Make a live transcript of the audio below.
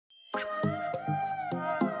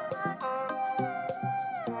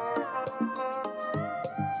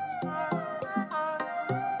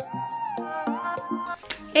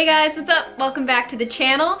Hey guys, what's up? Welcome back to the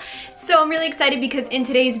channel. So I'm really excited because in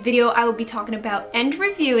today's video I will be talking about and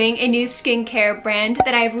reviewing a new skincare brand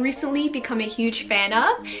that I've recently become a huge fan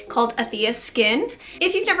of called Athia Skin.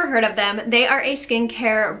 If you've never heard of them, they are a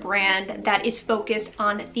skincare brand that is focused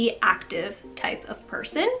on the active type of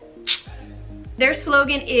person. Their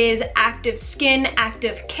slogan is active skin,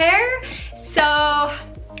 active care. So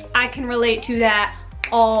I can relate to that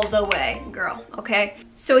all the way, girl, okay?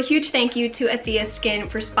 So a huge thank you to Athia Skin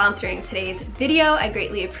for sponsoring today's video. I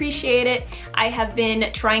greatly appreciate it. I have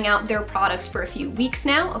been trying out their products for a few weeks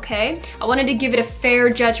now, okay? I wanted to give it a fair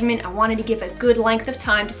judgment. I wanted to give a good length of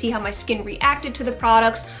time to see how my skin reacted to the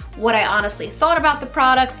products, what I honestly thought about the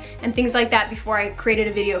products, and things like that before I created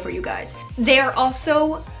a video for you guys. They are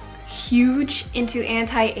also huge into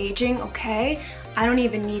anti-aging, okay? I don't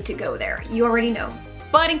even need to go there. You already know.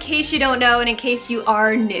 But in case you don't know and in case you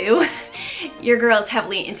are new, your girl is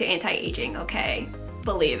heavily into anti-aging, okay?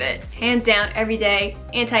 Believe it. Hands down, every day,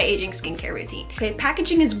 anti-aging skincare routine. Okay,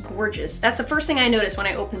 packaging is gorgeous. That's the first thing I noticed when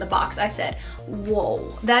I opened the box. I said,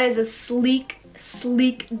 whoa, that is a sleek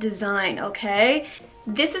design, okay?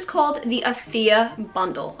 This is called the Athia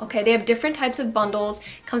bundle, okay? They have different types of bundles.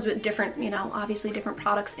 Comes with different, obviously different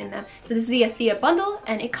products in them. So this is the Athia bundle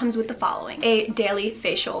and it comes with the following. A daily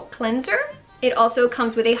facial cleanser. It also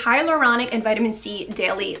comes with a hyaluronic and vitamin C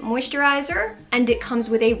daily moisturizer, and it comes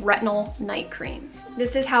with a retinol night cream.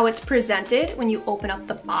 This is how it's presented when you open up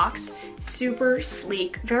the box. Super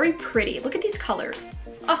sleek, very pretty. Look at these colors.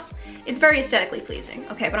 Oh, it's very aesthetically pleasing.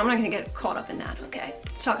 Okay, but I'm not gonna get caught up in that, okay?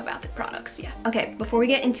 Let's talk about the products, yeah. Okay, before we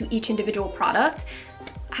get into each individual product,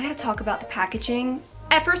 I gotta talk about the packaging.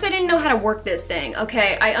 At first I didn't know how to work this thing,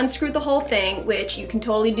 okay? I unscrewed the whole thing, which you can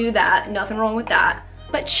totally do that, nothing wrong with that.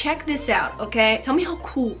 But check this out, okay? Tell me how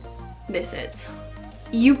cool this is.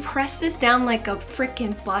 You press this down like a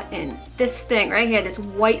freaking button. This thing right here, this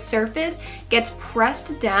white surface gets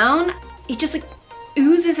pressed down. It just like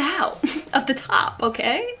oozes out of the top,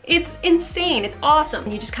 okay? It's insane, it's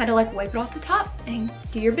awesome. You just kind of like wipe it off the top and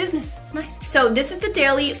do your business, it's nice. So this is the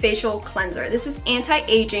Daily Facial Cleanser. This is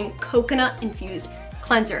anti-aging coconut infused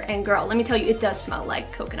cleanser, and girl, let me tell you, it does smell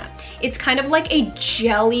like coconut. It's kind of like a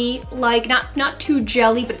jelly, like not too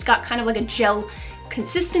jelly, but it's got kind of like a gel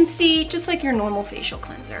consistency, just like your normal facial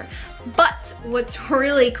cleanser. But what's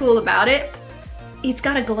really cool about it, it's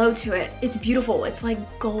got a glow to it. It's beautiful, it's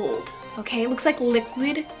like gold, okay? It looks like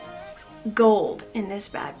liquid gold in this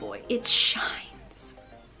bad boy. It shines,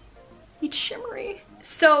 it's shimmery.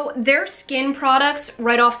 So their skin products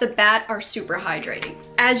right off the bat are super hydrating.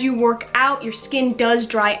 As you work out, your skin does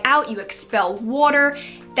dry out, you expel water.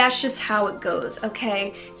 That's just how it goes,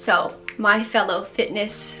 okay? So my fellow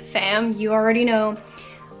fitness fam, you already know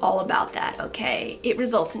all about that, okay? It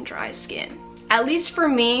results in dry skin. At least for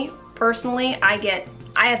me, personally, I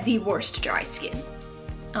have the worst dry skin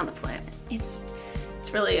on the planet. It's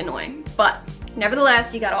really annoying, but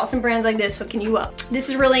nevertheless, you got awesome brands like this hooking you up. This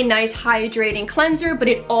is really nice hydrating cleanser, but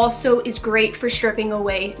it also is great for stripping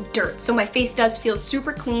away dirt. So my face does feel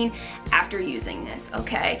super clean after using this,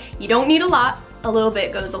 okay? You don't need a lot, a little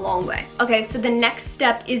bit goes a long way. Okay, so the next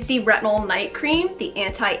step is the Retinol Night Cream, the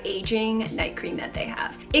anti-aging night cream that they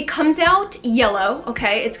have. It comes out yellow,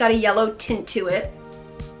 okay? It's got a yellow tint to it.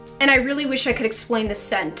 And I really wish I could explain the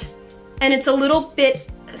scent. And it's a little bit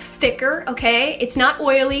thicker, okay? It's not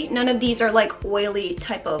oily. None of these are like oily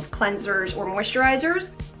type of cleansers or moisturizers.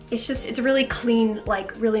 It's a really clean,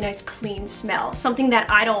 like really nice clean smell. Something that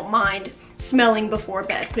I don't mind smelling before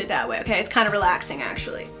bed, put it that way, okay? It's kind of relaxing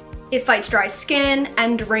actually. It fights dry skin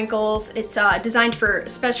and wrinkles. It's designed for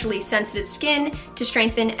especially sensitive skin to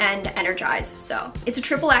strengthen and energize. So it's a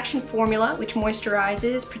triple action formula which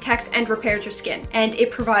moisturizes, protects, and repairs your skin. And it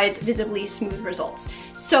provides visibly smooth results.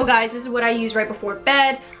 So guys, this is what I use right before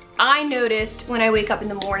bed. I noticed when I wake up in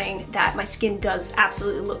the morning that my skin does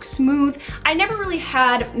absolutely look smooth. I never really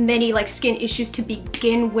had many like skin issues to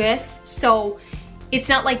begin with. So it's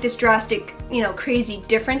not like this drastic, crazy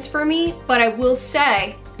difference for me. But I will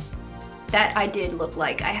say, that I did look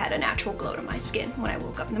like I had a natural glow to my skin when I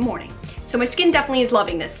woke up in the morning. So my skin definitely is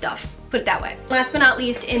loving this stuff, put it that way. Last but not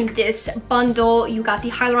least, in this bundle, you got the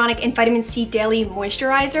Hyaluronic and Vitamin C Daily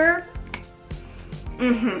Moisturizer.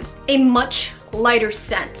 A much lighter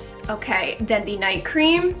scent, okay, than the night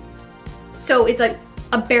cream. So it's like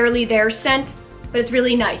a barely there scent, but it's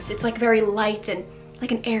really nice. It's like very light and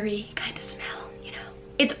like an airy kind of smell,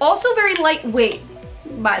 It's also very lightweight.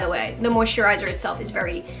 By the way, the moisturizer itself is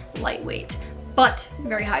very lightweight, but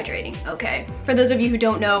very hydrating, okay? For those of you who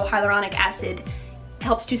don't know, hyaluronic acid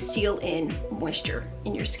helps to seal in moisture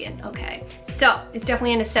in your skin, okay? So it's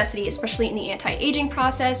definitely a necessity, especially in the anti-aging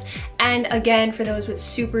process. And again, for those with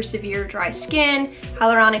super severe dry skin,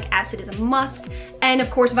 hyaluronic acid is a must. And of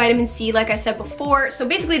course, vitamin C, like I said before. So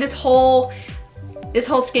basically this whole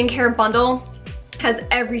skincare bundle has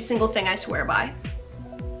every single thing I swear by,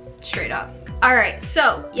 straight up. All right,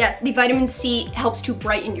 so yes, the vitamin C helps to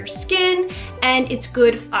brighten your skin, and it's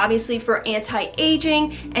good obviously for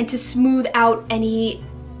anti-aging and to smooth out any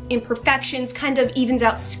imperfections, kind of evens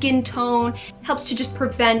out skin tone, helps to just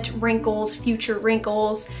prevent wrinkles, future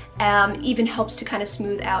wrinkles, even helps to kind of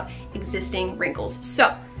smooth out existing wrinkles.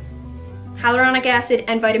 So hyaluronic acid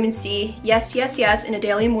and vitamin C, yes, yes, yes, in a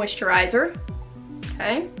daily moisturizer,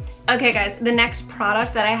 okay? Okay guys, the next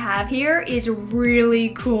product that I have here is really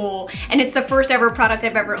cool, and it's the first ever product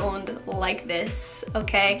I've ever owned like this,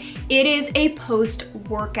 okay? It is a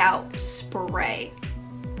post-workout spray.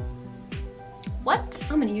 What?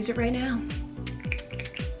 I'm gonna use it right now.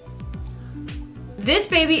 This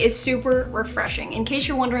baby is super refreshing. In case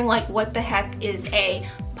you're wondering like what the heck is a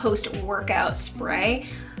post-workout spray,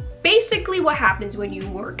 basically what happens when you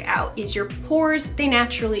work out is your pores, they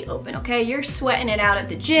naturally open, okay? You're sweating it out at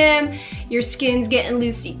the gym, your skin's getting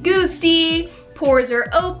loosey-goosey, pores are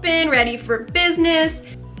open, ready for business.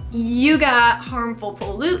 You got harmful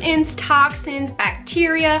pollutants, toxins,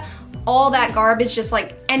 bacteria, all that garbage just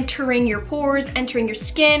like entering your pores, entering your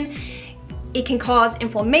skin. It can cause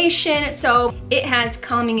inflammation, so it has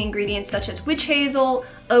calming ingredients such as witch hazel,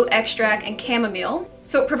 oat extract, and chamomile.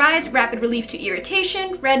 So it provides rapid relief to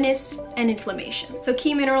irritation, redness, and inflammation. So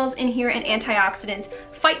key minerals in here and antioxidants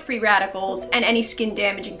fight free radicals and any skin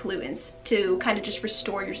damaging pollutants to kind of just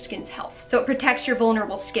restore your skin's health. So it protects your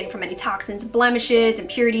vulnerable skin from any toxins, blemishes,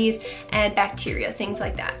 impurities, and bacteria, things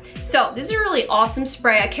like that. So this is a really awesome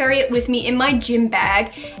spray. I carry it with me in my gym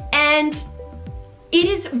bag, and it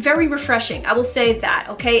is very refreshing, I will say that,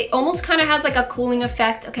 okay? It almost kind of has like a cooling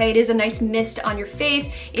effect, okay? It is a nice mist on your face.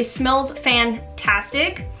 It smells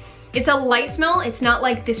fantastic. It's a light smell. It's not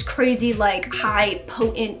like this crazy, like high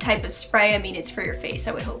potent type of spray. I mean, it's for your face,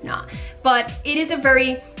 I would hope not. But it is a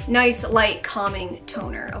very nice, light, calming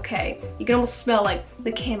toner, okay? You can almost smell like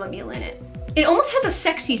the chamomile in it. It almost has a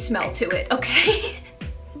sexy smell to it, okay?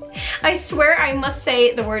 I swear I must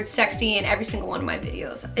say the word sexy in every single one of my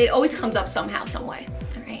videos. It always comes up somehow, some way.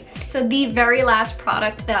 All right. So the very last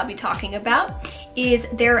product that I'll be talking about is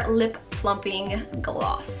their lip plumping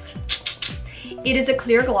gloss. It is a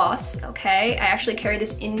clear gloss, okay? I actually carry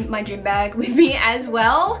this in my gym bag with me as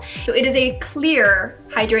well. So it is a clear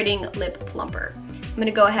hydrating lip plumper. I'm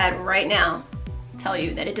gonna go ahead right now tell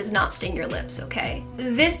you that it does not sting your lips, okay?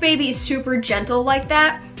 This baby is super gentle like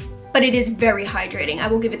that, but it is very hydrating. I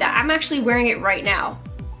will give it that. I'm actually wearing it right now.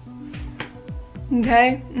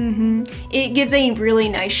 Okay, It gives a really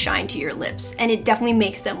nice shine to your lips, and it definitely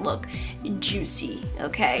makes them look juicy,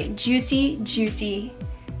 okay? Juicy, juicy,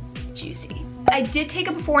 juicy. I did take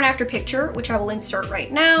a before and after picture, which I will insert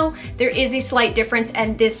right now. There is a slight difference,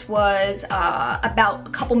 and this was about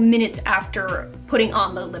a couple minutes after putting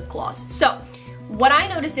on the lip gloss. So what I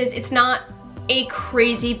noticed is it's not a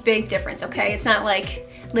crazy big difference, okay? It's not like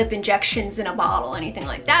lip injections in a bottle, anything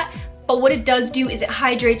like that. But what it does do is it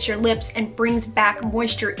hydrates your lips and brings back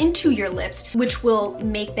moisture into your lips, which will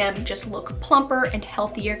make them just look plumper and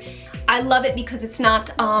healthier. I love it because it's not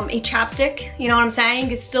a chapstick, you know what I'm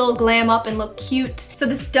saying? It's still glam up and look cute. So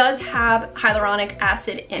this does have hyaluronic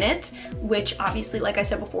acid in it, which obviously, like I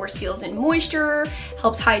said before, seals in moisture,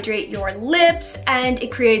 helps hydrate your lips, and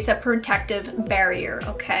it creates a protective barrier,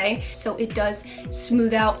 okay? So it does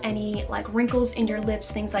smooth out any like wrinkles in your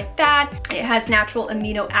lips, things like that. It has natural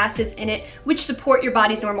amino acids in it, which support your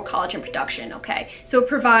body's normal collagen production, okay? So it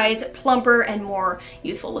provides plumper and more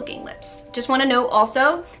youthful looking lips. Just wanna note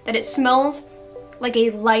also that it smells like a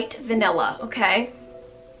light vanilla, okay?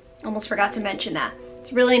 Almost forgot to mention that.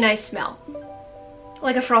 It's a really nice smell.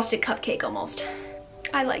 Like a frosted cupcake almost.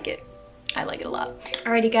 I like it. I like it a lot.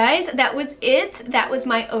 Alrighty guys, that was it. That was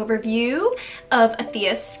my overview of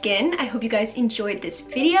Athia's skin. I hope you guys enjoyed this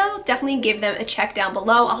video. Definitely give them a check down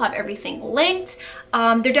below. I'll have everything linked.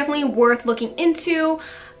 They're definitely worth looking into.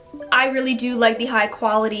 I really do like the high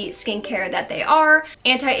quality skincare that they are.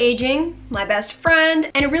 Anti-aging, my best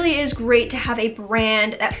friend, and it really is great to have a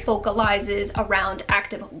brand that focalizes around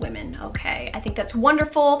active women, okay? I think that's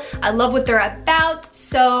wonderful. I love what they're about,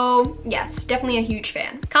 so yes, definitely a huge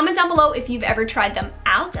fan. Comment down below if you've ever tried them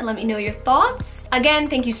out and let me know your thoughts. Again,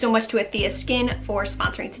 thank you so much to Athia Skin for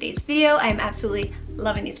sponsoring today's video. I am absolutely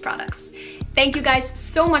loving these products. Thank you guys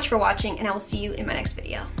so much for watching, and I will see you in my next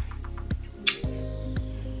video.